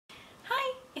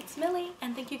it's Millie,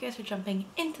 and thank you guys for jumping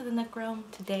into the Nook room.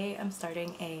 Today I'm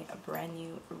starting a brand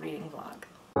new reading vlog.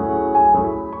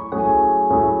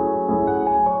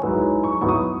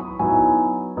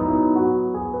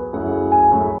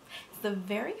 It's the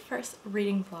very first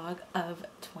reading vlog of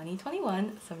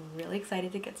 2021, so I'm really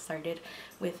excited to get started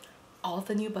with all of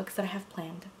the new books that I have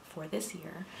planned for this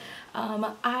year.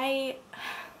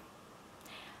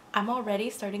 I'm already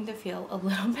starting to feel a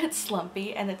little bit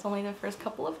slumpy, and it's only the first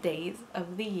couple of days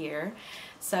of the year,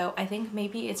 so I think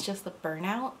maybe it's just the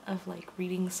burnout of like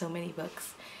reading so many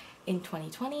books in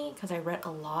 2020 because I read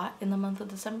a lot in the month of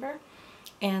December,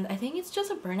 and I think it's just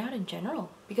a burnout in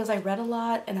general because I read a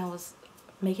lot and I was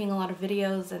making a lot of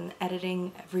videos and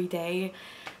editing every day.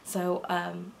 So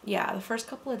yeah, the first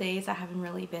couple of days I haven't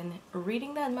really been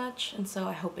reading that much, and so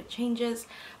I hope it changes.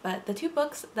 But the two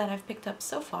books that I've picked up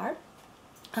so far,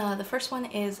 the first one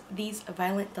is These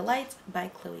Violent Delights by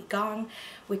Chloe Gong,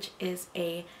 which is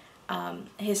a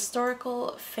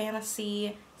historical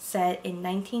fantasy set in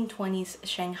 1920s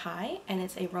Shanghai, and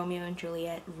it's a Romeo and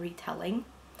Juliet retelling.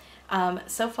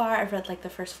 So far I've read like the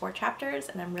first 4 chapters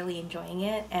and I'm really enjoying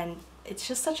it, and it's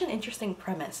just such an interesting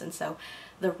premise, and so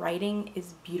the writing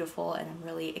is beautiful and I'm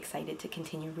really excited to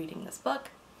continue reading this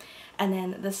book. And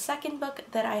then the second book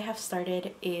that I have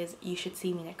started is You Should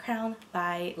See Me in a Crown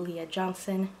by Leah,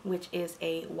 which is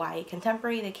a YA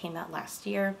contemporary that came out last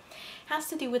year. It has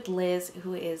to do with Liz,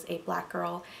 who is a black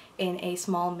girl in a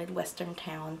small Midwestern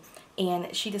town,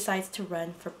 and she decides to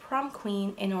run for prom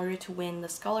queen in order to win the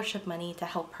scholarship money to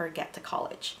help her get to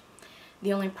college.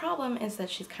 The only problem is that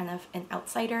she's kind of an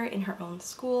outsider in her own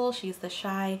school. She's the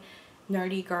shy,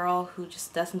 nerdy girl who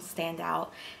just doesn't stand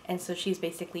out, and so she's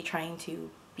basically trying to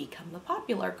become the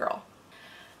popular girl.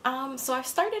 So I've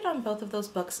started on both of those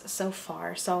books so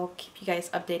far, so I'll keep you guys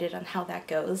updated on how that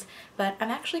goes. But I'm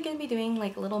actually going to be doing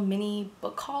like a little mini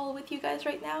book haul with you guys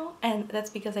right now, and that's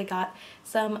because I got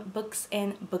some books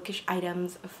and bookish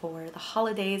items for the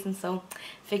holidays, and so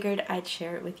figured I'd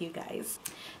share it with you guys.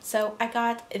 So I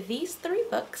got these 3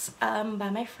 books by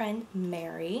my friend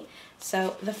Mary.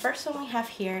 So the first one we have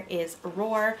here is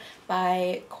Roar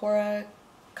by Cora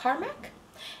Carmack.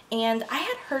 And I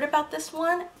had heard about this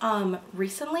one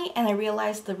recently, and I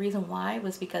realized the reason why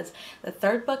was because the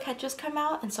 3rd book had just come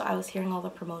out, and so I was hearing all the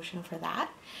promotion for that.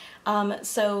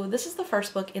 So this is the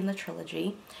first book in the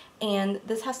trilogy, and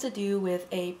this has to do with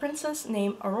a princess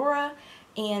named Aurora,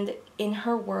 and in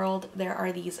her world there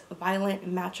are these violent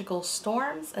magical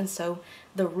storms, and so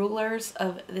the rulers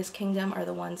of this kingdom are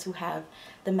the ones who have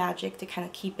the magic to kind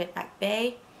of keep it at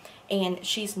bay. And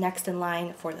she's next in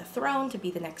line for the throne to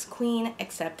be the next queen,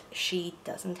 except she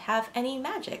doesn't have any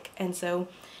magic. And so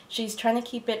she's trying to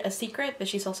keep it a secret, but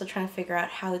she's also trying to figure out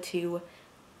how to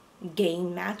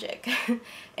gain magic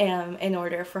in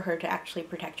order for her to actually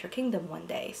protect her kingdom one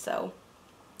day. So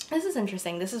this is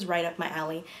interesting. This is right up my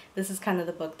alley. This is kind of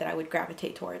the book that I would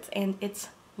gravitate towards, and it's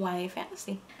YA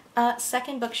fantasy.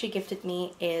 Second book she gifted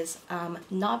me is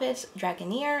Novice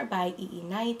Dragoneer by E.E.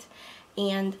 Knight,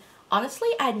 and honestly,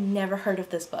 I'd never heard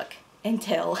of this book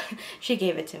until she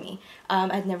gave it to me.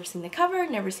 I'd never seen the cover,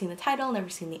 never seen the title, never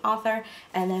seen the author,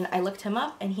 and then I looked him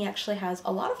up and he actually has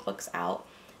a lot of books out,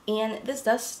 and this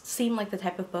does seem like the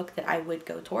type of book that I would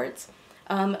go towards.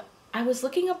 I was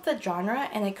looking up the genre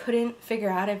and I couldn't figure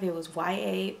out if it was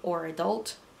YA or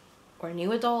adult or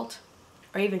new adult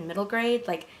or even middle grade.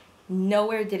 Like,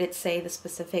 nowhere did it say the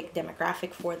specific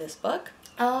demographic for this book.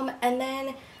 And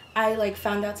then I like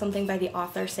found out something by the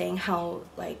author saying how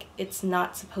like it's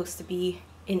not supposed to be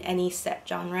in any set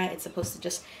genre. It's supposed to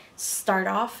just start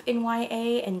off in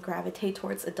YA and gravitate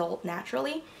towards adult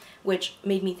naturally, which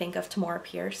made me think of Tamora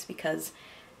Pierce because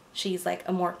she's like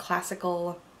a more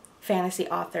classical fantasy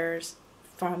author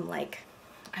from like,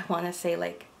 I want to say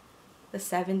like the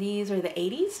 70s or the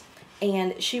 80s,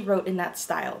 and she wrote in that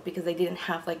style because they didn't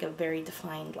have like a very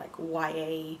defined like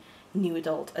YA new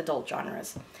adult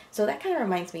genres. So that kind of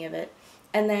reminds me of it.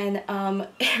 And then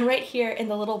right here in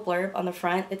the little blurb on the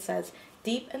front it says,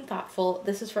 "Deep and thoughtful,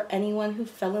 this is for anyone who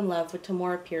fell in love with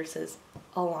Tamora Pierce's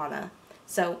Alana."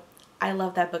 So I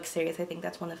love that book series. I think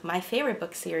that's one of my favorite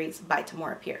book series by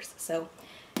Tamora Pierce. So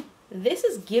this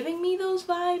is giving me those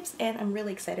vibes and I'm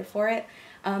really excited for it.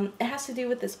 It has to do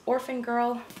with this orphan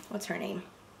girl. What's her name?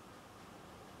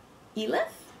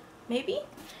 Elith, maybe?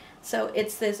 So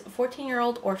it's this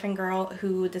 14-year-old orphan girl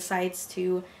who decides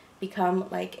to become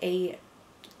like a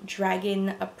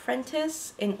dragon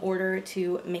apprentice in order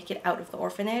to make it out of the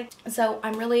orphanage. So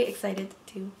I'm really excited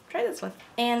to try this one.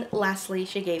 And lastly,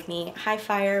 she gave me High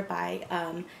Fire by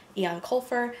Ian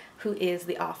Colfer, who is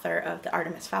the author of the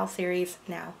Artemis Fowl series.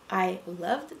 Now, I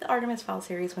loved the Artemis Fowl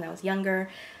series when I was younger,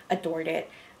 adored it,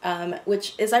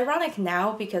 which is ironic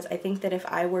now because I think that if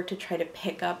I were to try to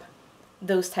pick up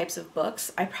those types of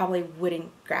books, I probably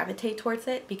wouldn't gravitate towards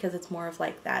it because it's more of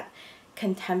like that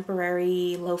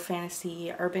contemporary low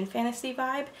fantasy, urban fantasy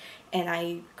vibe, and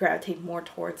I gravitate more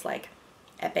towards like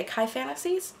epic high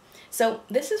fantasies. So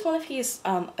this is one of his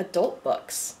adult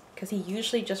books, because he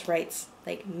usually just writes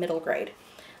like middle grade.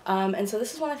 And so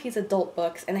this is one of his adult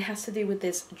books, and it has to do with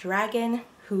this dragon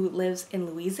who lives in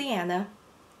Louisiana,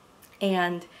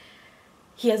 and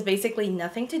he has basically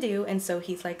nothing to do, and so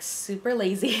he's like super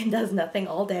lazy and does nothing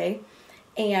all day,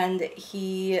 and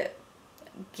he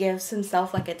gives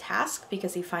himself like a task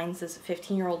because he finds this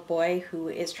 15-year-old boy who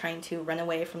is trying to run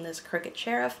away from this crooked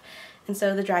sheriff, and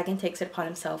so the dragon takes it upon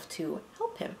himself to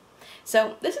help him.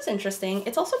 So this is interesting.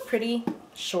 It's also pretty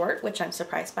short, which I'm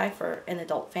surprised by for an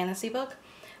adult fantasy book.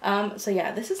 So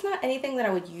yeah, this is not anything that I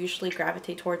would usually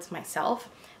gravitate towards myself,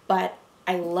 but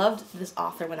I loved this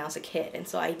author when I was a kid, and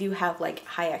so I do have like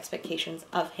high expectations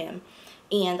of him.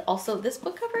 And also this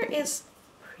book cover is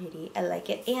pretty. I like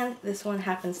it. And this one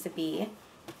happens to be,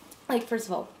 like, first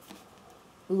of all,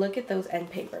 look at those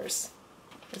end papers.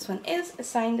 This one is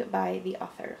signed by the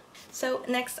author. So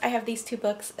next I have these two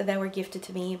books that were gifted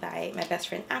to me by my best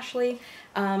friend Ashley.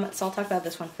 So I'll talk about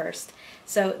this one first.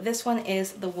 So this one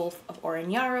is The Wolf of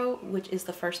Orenyaro, which is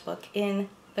the first book in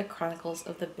the Chronicles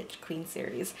of the Bitch Queen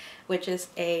series, which is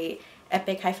a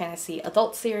epic high fantasy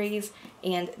adult series,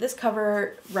 and this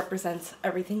cover represents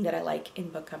everything that I like in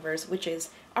book covers, which is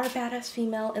our badass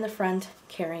female in the front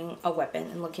carrying a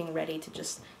weapon and looking ready to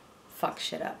just fuck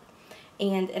shit up.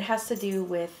 And it has to do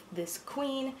with this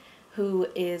queen who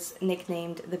is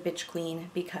nicknamed the Bitch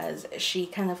Queen because she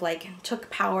kind of like took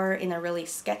power in a really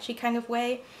sketchy kind of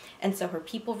way, and so her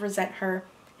people resent her,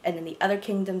 and then the other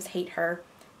kingdoms hate her,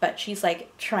 but she's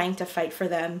like trying to fight for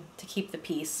them to keep the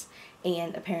peace,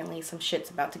 and apparently some shit's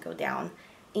about to go down.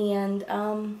 And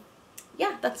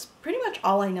yeah, that's pretty much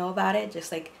all I know about it,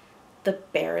 just like the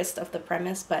barest of the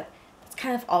premise, but that's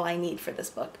kind of all I need for this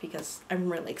book because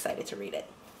I'm really excited to read it.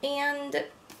 And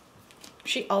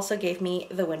she also gave me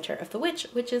The Winter of the Witch,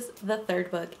 which is the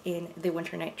third book in the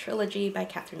Winter Night trilogy by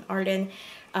Catherine Arden.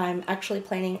 I'm actually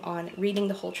planning on reading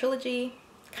the whole trilogy,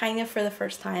 kind of for the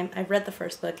first time. I've read the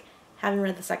first book, haven't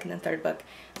read the second and third book,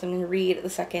 so I'm going to read the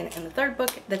second and the third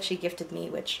book that she gifted me,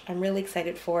 which I'm really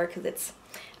excited for because it's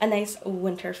a nice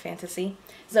winter fantasy.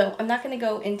 So I'm not going to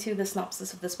go into the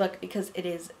synopsis of this book because it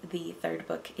is the third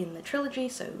book in the trilogy,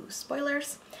 so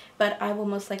spoilers, but I will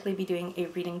most likely be doing a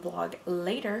reading vlog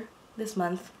later this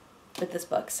month with this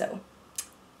book, so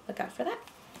look out for that.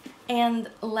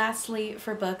 And lastly,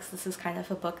 for books, this is kind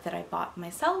of a book that I bought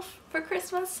myself for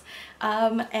Christmas,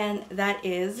 and that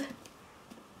is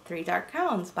Three Dark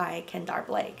Crowns by Kendar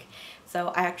Blake. So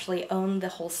I actually own the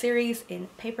whole series in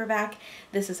paperback.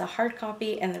 This is a hard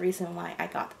copy, and the reason why I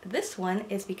got this one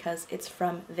is because it's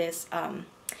from this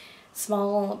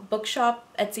small bookshop,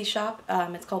 Etsy shop.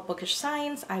 It's called Bookish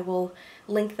Signs. I will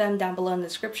link them down below in the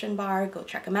description bar. Go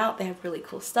check them out. They have really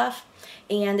cool stuff,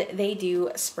 and they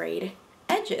do sprayed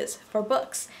edges for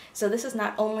books. So this is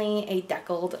not only a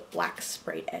deckled black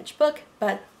sprayed edge book,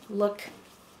 but look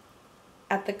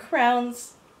at the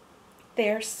crowns.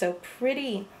 They're so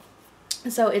pretty.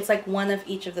 So it's like one of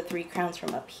each of the three crowns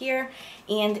from up here,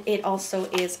 and it also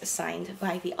is signed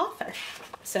by the author.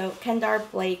 So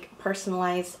Kendar Blake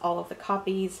personalized all of the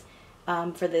copies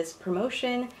for this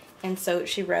promotion, and so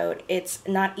she wrote, "It's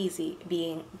not easy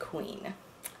being queen."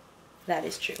 That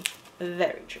is true.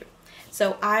 Very true.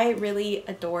 So I really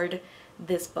adored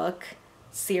this book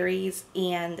series,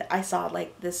 and I saw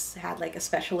like this had like a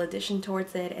special edition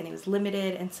towards it, and it was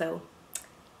limited, and so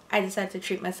I decided to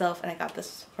treat myself, and I got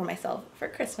this for myself for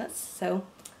Christmas, so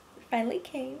it finally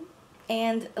came.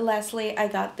 And lastly, I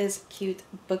got this cute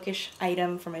bookish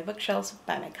item for my bookshelves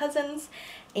by my cousins,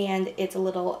 and it's a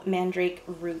little mandrake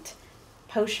root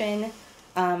potion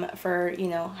for, you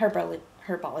know,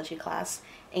 herbology class,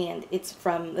 and it's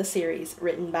from the series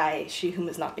written by She Who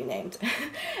Must Not Be Named.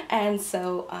 And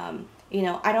so, you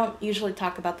know, I don't usually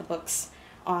talk about the books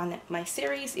on my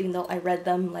series, even though I read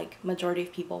them like majority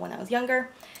of people when I was younger,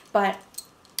 but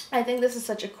I think this is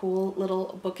such a cool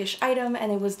little bookish item,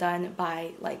 and it was done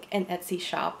by like an Etsy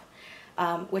shop,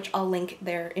 which I'll link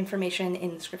their information in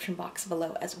the description box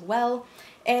below as well.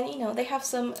 And you know, they have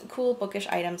some cool bookish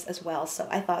items as well, so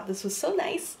I thought this was so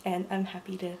nice, and I'm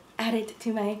happy to add it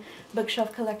to my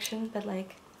bookshelf collection. But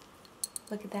like,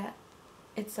 Look at that.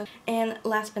 It's so... And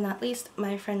last but not least,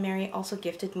 my friend Mary also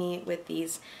gifted me with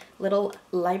these little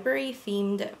library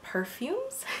themed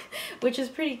perfumes, which is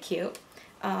pretty cute.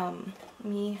 Let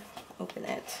me open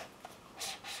it.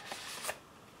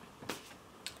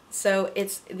 So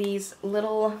it's these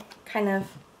little kind of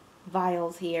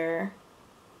vials here,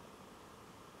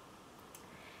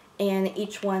 and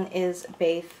each one is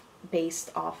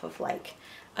based off of like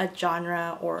a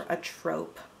genre or a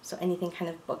trope, so anything kind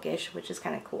of bookish, which is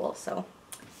kind of cool. So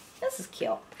this is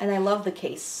cute, and I love the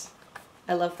case.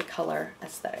 I love the color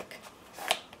aesthetic.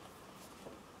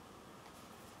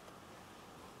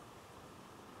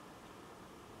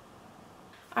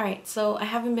 Alright, so I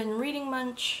haven't been reading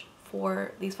much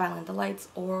for these Violent Delights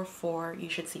or for You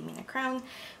Should See Me in a Crown,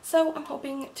 so I'm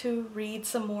hoping to read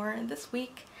some more this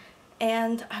week,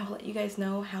 and I will let you guys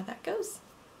know how that goes.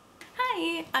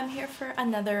 Hi, I'm here for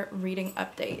another reading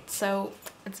update. So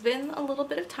it's been a little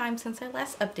bit of time since I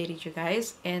last updated you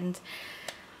guys, and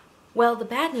well, the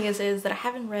bad news is that I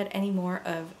haven't read any more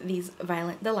of these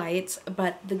Violent Delights,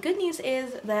 but the good news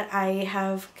is that I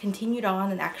have continued on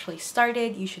and actually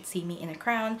started You Should See Me in a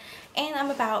Crown, and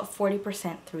I'm about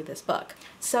 40% through this book.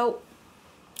 So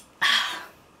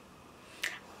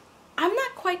I'm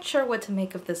not quite sure what to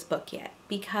make of this book yet,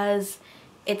 because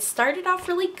it started off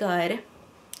really good,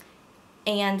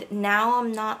 and now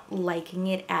I'm not liking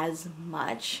it as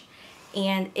much,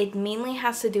 and it mainly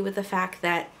has to do with the fact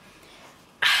that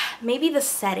maybe the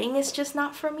setting is just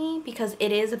not for me, because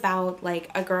it is about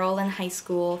like a girl in high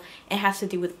school. It has to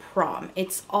do with prom.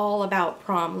 It's all about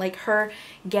prom, like her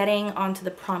getting onto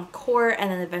the prom court and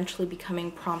then eventually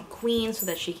becoming prom queen so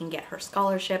that she can get her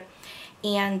scholarship.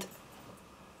 And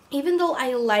even though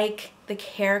I like the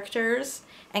characters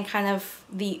and kind of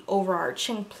the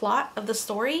overarching plot of the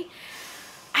story,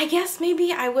 I guess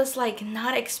maybe I was like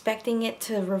not expecting it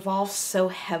to revolve so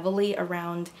heavily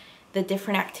around the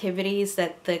different activities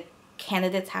that the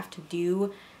candidates have to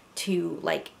do to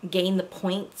like gain the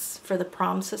points for the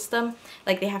prom system.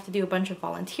 Like they have to do a bunch of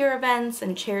volunteer events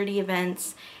and charity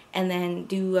events, and then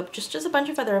do just a bunch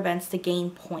of other events to gain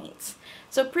points.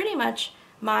 So pretty much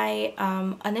my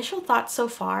initial thought so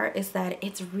far is that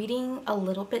it's reading a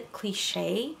little bit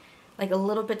cliche, like a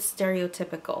little bit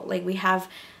stereotypical. Like we have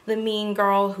the mean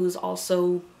girl who's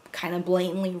also kind of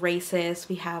blatantly racist.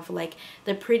 We have like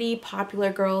the pretty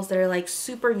popular girls that are like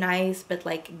super nice but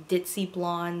like ditzy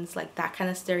blondes, like that kind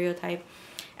of stereotype.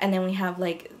 And then we have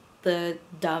like the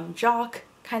dumb jock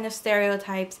kind of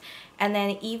stereotypes. And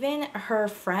then even her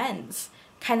friends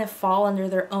kind of fall under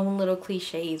their own little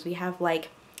cliches. We have like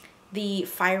the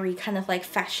fiery kind of like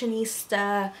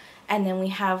fashionista, and then we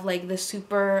have like the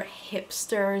super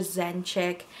hipster zen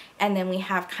chick, and then we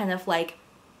have kind of like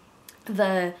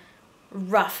the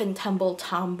rough and tumble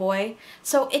tomboy.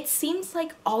 So it seems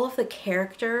like all of the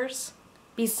characters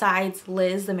besides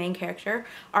Liz, the main character,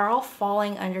 are all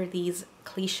falling under these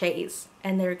cliches,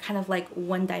 and they're kind of like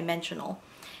one-dimensional.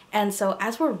 And so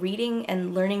as we're reading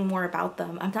and learning more about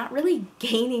them, I'm not really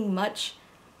gaining much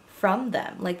from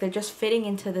them. Like they're just fitting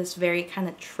into this very kind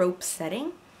of trope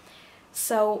setting.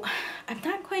 So I'm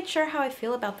not quite sure how I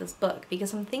feel about this book,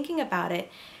 because I'm thinking about it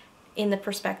in the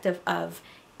perspective of,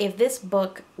 if this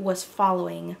book was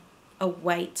following a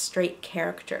white straight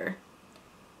character,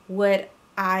 would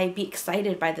I be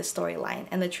excited by the storyline?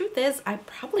 And the truth is, I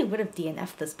probably would have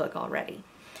DNF'd this book already.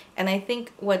 And I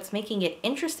think what's making it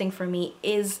interesting for me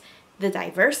is the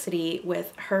diversity,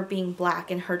 with her being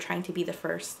black and her trying to be the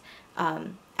first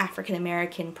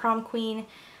African-American prom queen.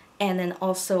 And then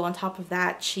also on top of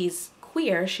that, she's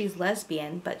queer, she's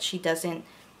lesbian, but she doesn't,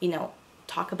 you know,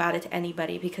 talk about it to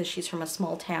anybody because she's from a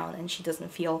small town and she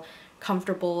doesn't feel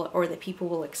comfortable or that people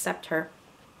will accept her,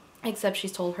 except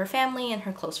she's told her family and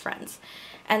her close friends.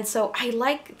 And so I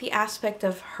like the aspect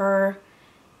of her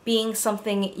being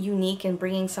something unique and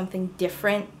bringing something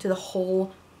different to the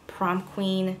whole prom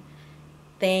queen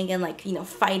thing, and like, you know,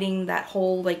 fighting that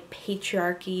whole like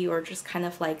patriarchy, or just kind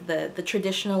of like the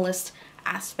traditionalist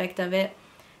aspect of it.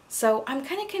 So I'm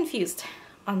kind of confused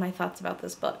on my thoughts about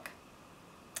this book.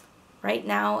 Right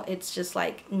now, it's just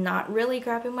like not really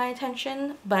grabbing my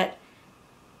attention, but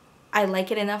I like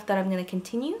it enough that I'm going to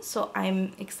continue, so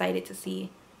I'm excited to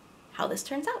see how this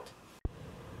turns out.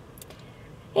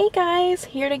 Hey guys,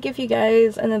 here to give you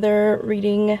guys another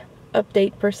reading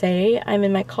update per se. I'm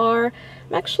in my car.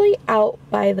 I'm actually out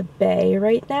by the bay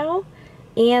right now,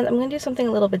 and I'm going to do something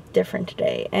a little bit different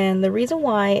today. And the reason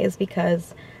why is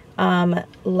because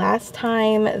last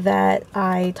time that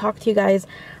I talked to you guys,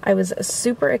 I was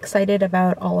super excited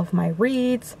about all of my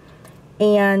reads,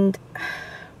 and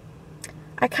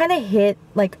I kind of hit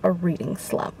like a reading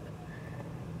slump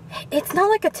it's not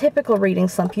like a typical reading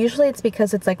slump. Usually it's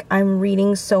because it's like I'm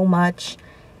reading so much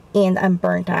and I'm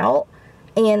burnt out.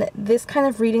 And this kind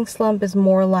of reading slump is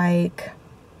more like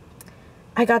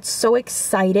I got so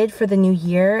excited for the new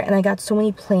year and I got so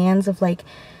many plans of like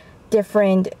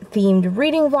different themed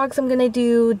reading vlogs I'm gonna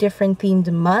do, different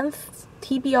themed months,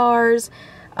 TBRs,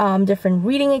 different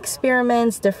reading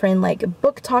experiments, different like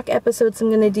book talk episodes I'm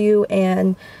gonna do,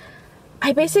 and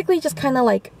I basically just kind of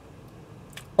like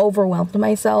overwhelmed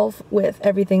myself with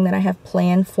everything that I have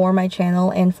planned for my channel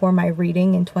and for my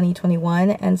reading in 2021.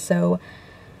 And so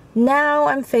now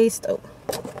I'm faced, oh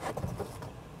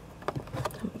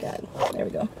my god, there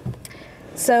we go.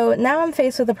 So now I'm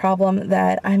faced with the problem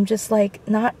that I'm just like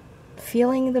not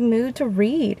feeling the mood to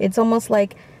read. It's almost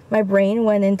like my brain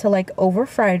went into like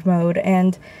overfried mode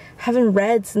and haven't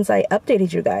read since I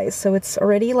updated you guys. So it's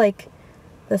already like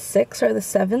the 6th or the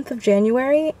 7th of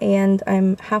January and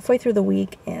I'm halfway through the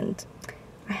week and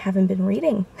I haven't been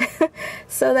reading.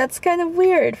 So that's kind of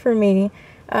weird for me.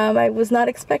 I was not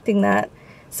expecting that.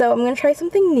 So I'm gonna try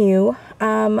something new.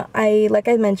 Like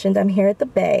I mentioned, I'm here at the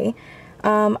Bay.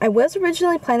 I was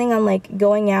originally planning on like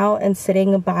going out and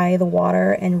sitting by the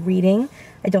water and reading.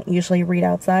 I don't usually read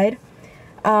outside.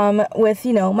 With,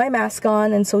 you know, my mask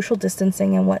on and social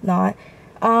distancing and whatnot.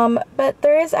 But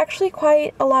there is actually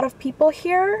quite a lot of people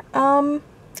here,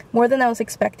 more than I was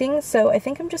expecting, so I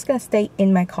think I'm just gonna stay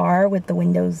in my car with the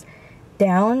windows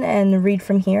down and read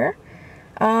from here.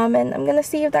 And I'm gonna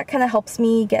see if that kind of helps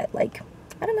me get, like,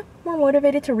 I don't know, more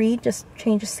motivated to read, just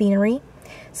change the scenery.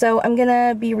 So I'm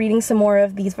gonna be reading some more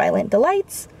of These Violent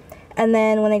Delights, and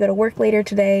then when I go to work later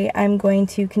today, I'm going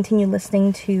to continue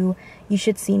listening to You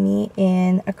Should See Me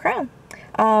in a Crown.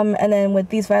 And then with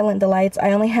These Violent Delights,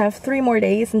 I only have 3 more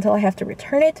days until I have to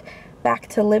return it back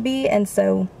to Libby, and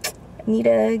so I need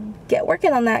to get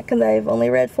working on that because I've only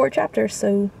read 4 chapters,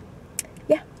 so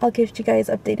yeah, I'll keep you guys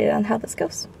updated on how this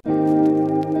goes.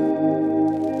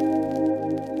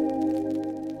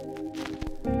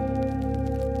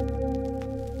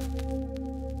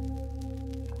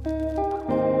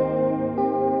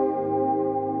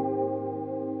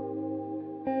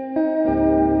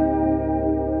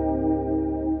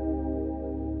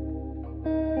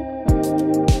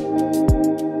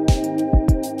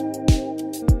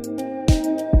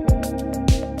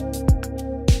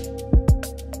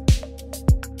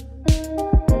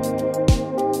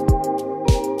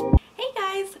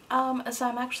 So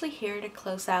I'm actually here to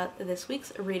close out this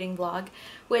week's reading vlog,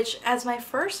 which as my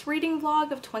first reading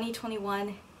vlog of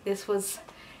 2021, this was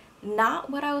not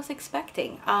what I was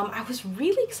expecting. I was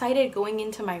really excited going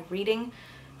into my reading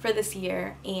for this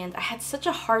year, and I had such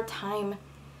a hard time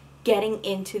getting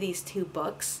into these 2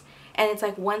 books. And it's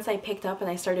like once I picked up and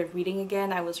I started reading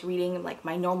again, I was reading like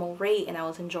my normal rate and I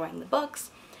was enjoying the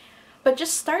books. But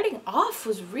just starting off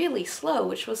was really slow,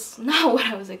 which was not what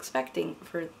I was expecting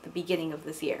for the beginning of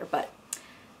this year. But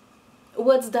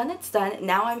what's done, it's done.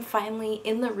 Now I'm finally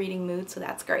in the reading mood, so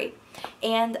that's great.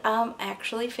 And I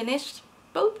actually finished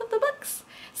both of the books.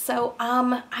 So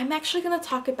I'm actually going to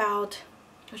talk about,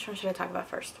 which one should I talk about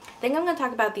first? I think I'm going to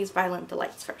talk about These Violent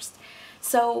Delights first.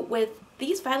 So with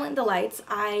These Violent Delights,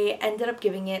 I ended up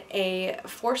giving it a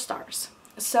 4 stars.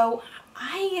 So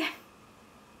I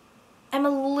am a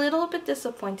little bit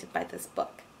disappointed by this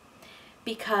book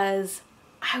because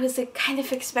I was kind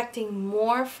of expecting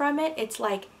more from it. It's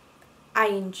like I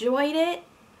enjoyed it,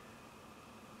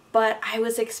 but I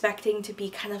was expecting to be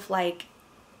kind of like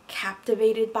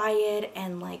captivated by it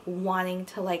and like wanting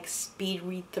to like speed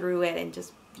read through it and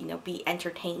just, you know, be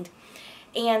entertained.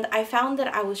 And I found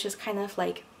that I was just kind of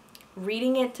like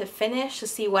reading it to finish to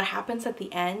see what happens at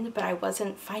the end, but I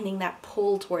wasn't finding that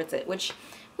pull towards it, which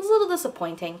was a little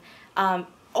disappointing.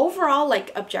 Overall,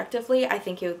 like objectively, I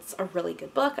think it's a really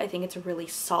good book. I think it's a really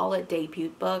solid debut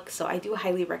book, so I do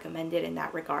highly recommend it in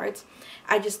that regards.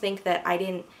 I just think that I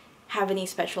didn't have any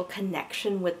special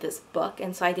connection with this book,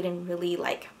 and so I didn't really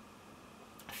like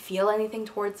feel anything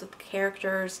towards the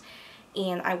characters,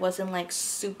 and I wasn't like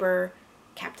super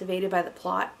captivated by the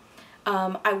plot.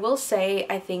 I will say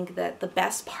I think that the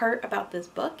best part about this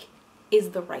book is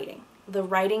the writing. The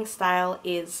writing style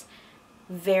is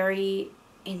very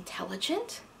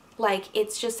intelligent. Like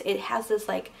it's just, it has this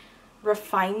like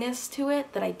refinedness to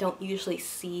it that I don't usually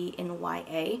see in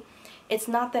YA. It's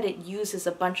not that it uses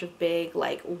a bunch of big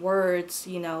like words,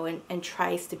 you know, and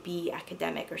tries to be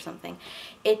academic or something.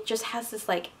 It just has this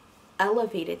like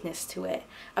elevatedness to it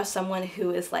of someone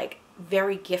who is like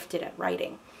very gifted at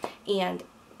writing. And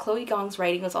Chloe Gong's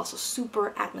writing was also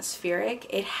super atmospheric.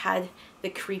 It had the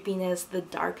creepiness, the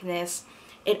darkness.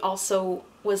 It also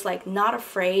was like not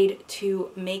afraid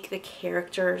to make the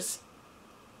characters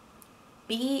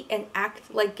be and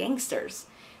act like gangsters.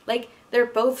 Like, they're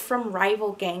both from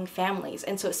rival gang families,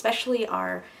 and so especially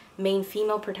our main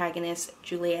female protagonist,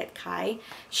 Juliet Kai,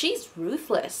 she's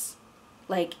ruthless.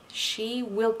 Like, she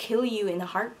will kill you in a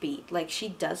heartbeat. Like, she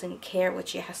doesn't care what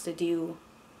she has to do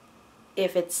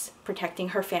if it's protecting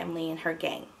her family and her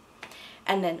gang.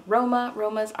 And then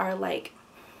Roma's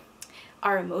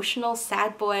our emotional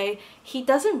sad boy. He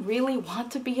doesn't really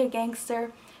want to be a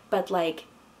gangster, but like,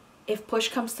 if push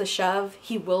comes to shove,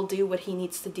 he will do what he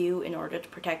needs to do in order to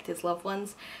protect his loved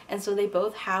ones. And so they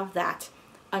both have that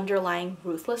underlying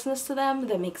ruthlessness to them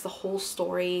that makes the whole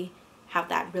story have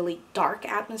that really dark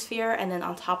atmosphere. And then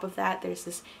on top of that, there's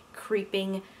this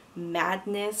creeping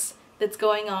madness that's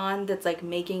going on that's like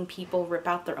making people rip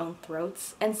out their own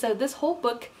throats. And so this whole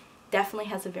book definitely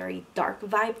has a very dark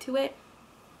vibe to it,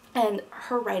 and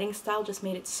her writing style just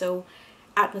made it so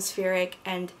atmospheric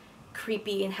and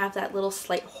creepy and have that little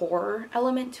slight horror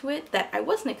element to it that I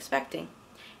wasn't expecting.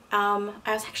 I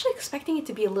was actually expecting it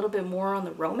to be a little bit more on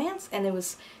the romance, and it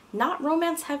was not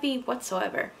romance heavy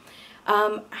whatsoever.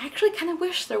 I actually kind of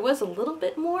wish there was a little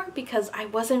bit more, because I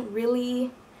wasn't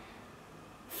really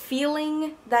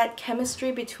feeling that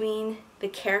chemistry between the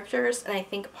characters, and I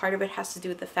think part of it has to do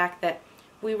with the fact that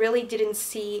we really didn't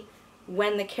see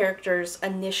when the characters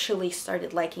initially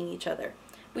started liking each other.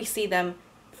 We see them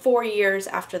 4 years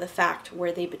after the fact,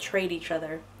 where they betrayed each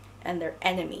other and they're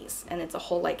enemies, and it's a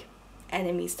whole like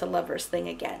enemies to lovers thing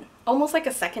again. Almost like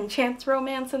a second chance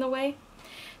romance in a way.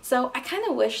 So I kind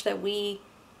of wish that we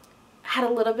had a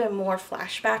little bit more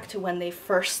flashback to when they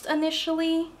first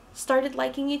initially started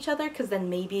liking each other, because then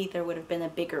maybe there would have been a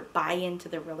bigger buy-in to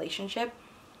the relationship.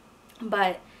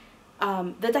 But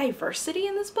the diversity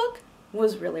in this book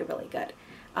was really, really good.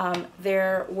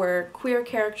 There were queer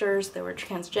characters, there were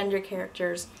transgender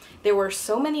characters, there were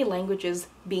so many languages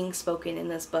being spoken in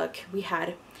this book. We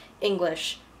had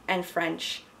English and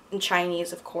French and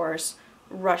Chinese, of course,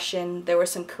 Russian, there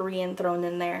was some Korean thrown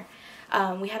in there.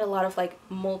 We had a lot of like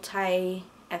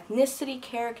multi-ethnicity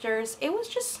characters. It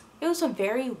was a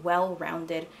very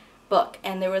well-rounded book,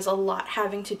 and there was a lot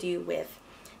having to do with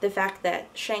the fact that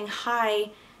Shanghai,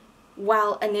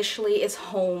 while initially is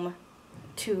home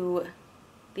to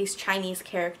these Chinese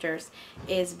characters,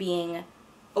 is being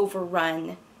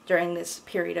overrun during this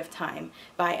period of time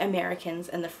by Americans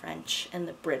and the French and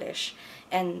the British,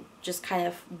 and just kind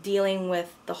of dealing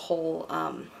with the whole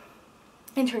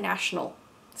international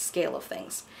scale of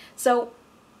things. So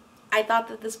I thought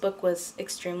that this book was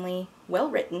extremely well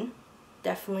written.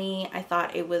 Definitely, I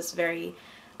thought it was very,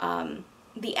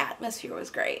 the atmosphere was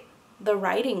great. The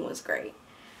writing was great.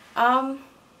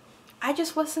 I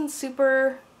just wasn't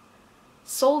super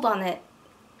sold on it.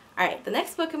 Alright, the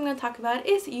next book I'm going to talk about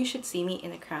is You Should See Me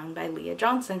in a Crown by Leah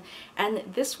Johnson. And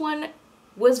this one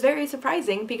was very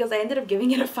surprising because I ended up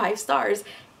giving it a 5 stars,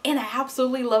 and I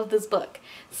absolutely love this book.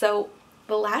 So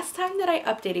the last time that I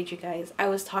updated you guys, I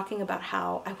was talking about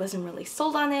how I wasn't really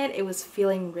sold on it. It was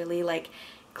feeling really like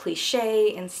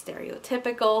cliche and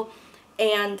stereotypical,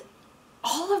 and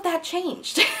all of that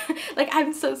changed. Like,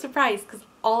 I'm so surprised because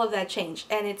all of that changed,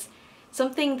 and it's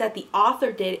something that the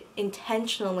author did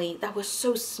intentionally that was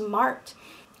so smart.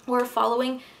 We're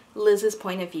following Liz's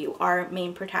point of view, our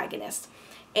main protagonist,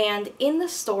 and in the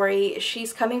story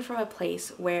she's coming from a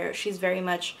place where she's very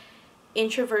much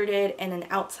introverted and an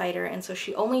outsider, and so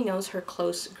she only knows her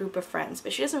close group of friends,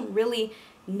 but she doesn't really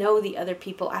know the other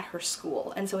people at her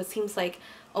school. And so it seems like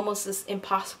almost this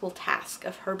impossible task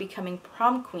of her becoming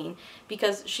prom queen,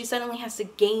 because she suddenly has to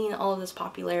gain all of this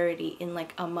popularity in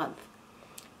like a month,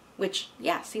 which,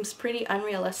 yeah, seems pretty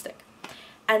unrealistic.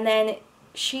 And then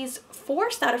she's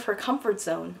forced out of her comfort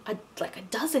zone like a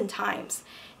dozen times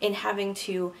in having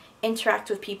to interact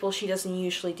with people she doesn't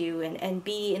usually do, and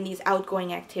be in these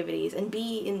outgoing activities and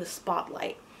be in the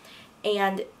spotlight.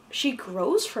 And she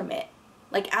grows from it.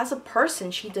 Like, as a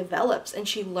person, she develops and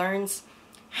she learns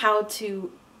how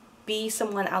to be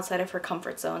someone outside of her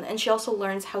comfort zone. And she also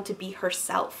learns how to be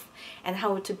herself and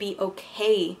how to be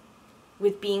okay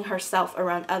with being herself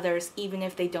around others, even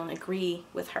if they don't agree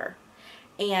with her.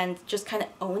 And just kind of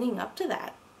owning up to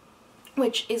that,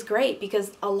 which is great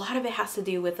because a lot of it has to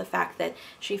do with the fact that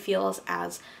she feels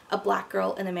as a black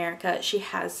girl in America, she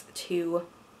has to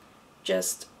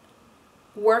just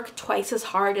work twice as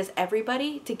hard as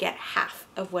everybody to get half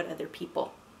of what other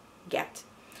people get.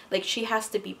 Like, she has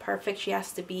to be perfect, she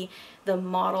has to be the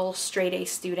model straight A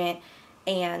student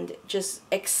and just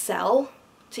excel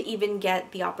to even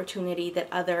get the opportunity that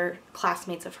other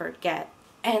classmates of her get.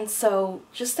 And so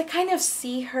just to kind of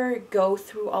see her go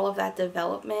through all of that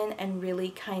development and really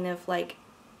kind of like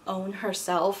own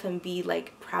herself and be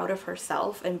like proud of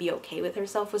herself and be okay with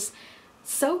herself was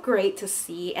so great to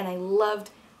see, and I loved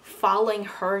following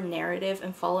her narrative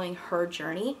and following her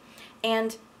journey.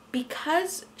 And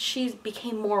because she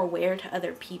became more aware to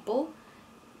other people,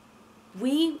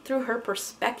 we, through her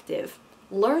perspective,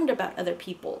 learned about other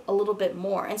people a little bit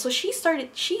more. And so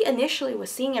she initially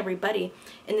was seeing everybody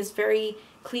in this very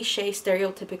cliche,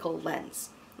 stereotypical lens.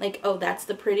 Like, oh, that's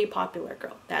the pretty popular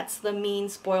girl. That's the mean,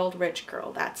 spoiled rich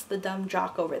girl. That's the dumb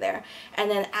jock over there. And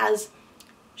then as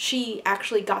she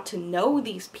actually got to know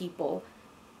these people,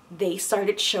 they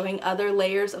started showing other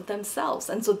layers of themselves.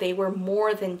 And so they were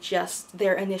more than just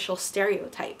their initial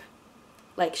stereotype.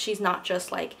 Like, she's not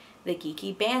just like the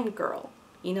geeky band girl.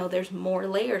 You know, there's more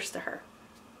layers to her.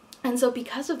 And so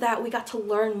because of that, we got to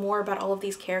learn more about all of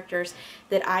these characters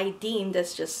that I deemed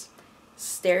as just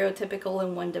stereotypical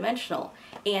and one-dimensional.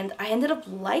 And I ended up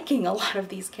liking a lot of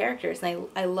these characters, and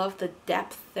I love the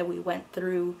depth that we went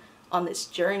through on this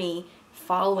journey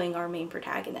following our main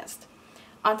protagonist.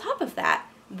 On top of that,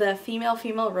 the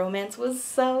female-female romance was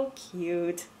so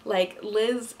cute. Like,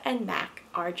 Liz and Mac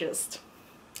are just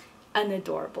an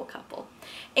adorable couple.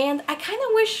 And I kind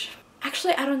of wish,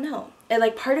 actually, I don't know.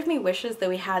 Like, part of me wishes that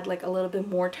we had like a little bit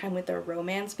more time with their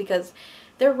romance, because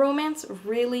their romance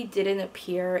really didn't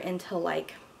appear until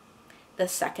like the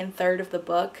second third of the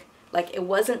book. Like, it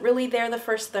wasn't really there the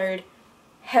first third,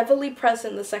 heavily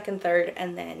present the second third,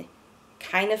 and then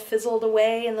kind of fizzled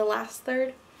away in the last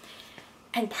third.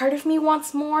 And part of me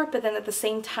wants more, but then at the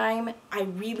same time, I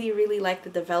really, really like the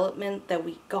development that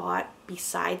we got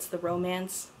besides the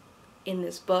romance in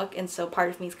this book. And so part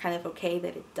of me is kind of okay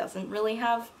that it doesn't really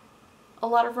have a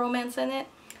lot of romance in it.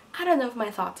 I don't know if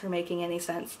my thoughts are making any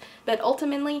sense, but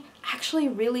ultimately, I actually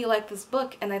really like this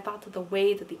book, and I thought that the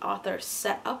way that the author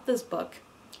set up this book,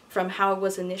 from how it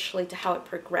was initially to how it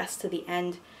progressed to the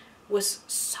end, was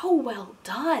so well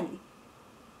done.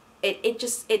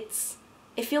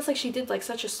 It feels like she did like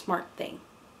such a smart thing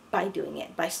by doing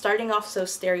it, by starting off so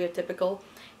stereotypical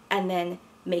and then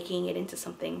making it into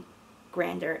something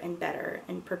grander and better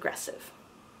and progressive.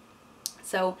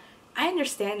 So I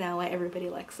understand now why everybody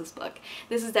likes this book.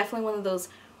 This is definitely one of those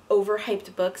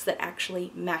overhyped books that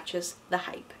actually matches the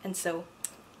hype. And so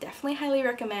definitely highly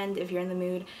recommend if you're in the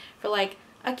mood for like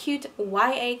a cute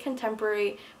YA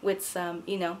contemporary with some,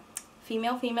 you know,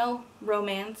 female-female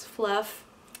romance fluff.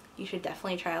 You should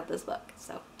definitely try out this book.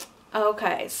 So,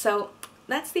 okay, so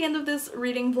that's the end of this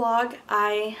reading vlog.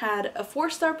 I had a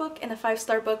 4-star book and a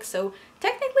 5-star book, so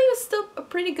technically it was still a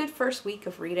pretty good first week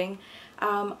of reading.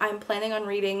 I'm planning on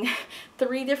reading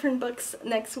 3 different books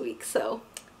next week, so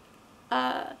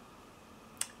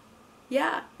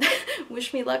yeah,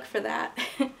 wish me luck for that.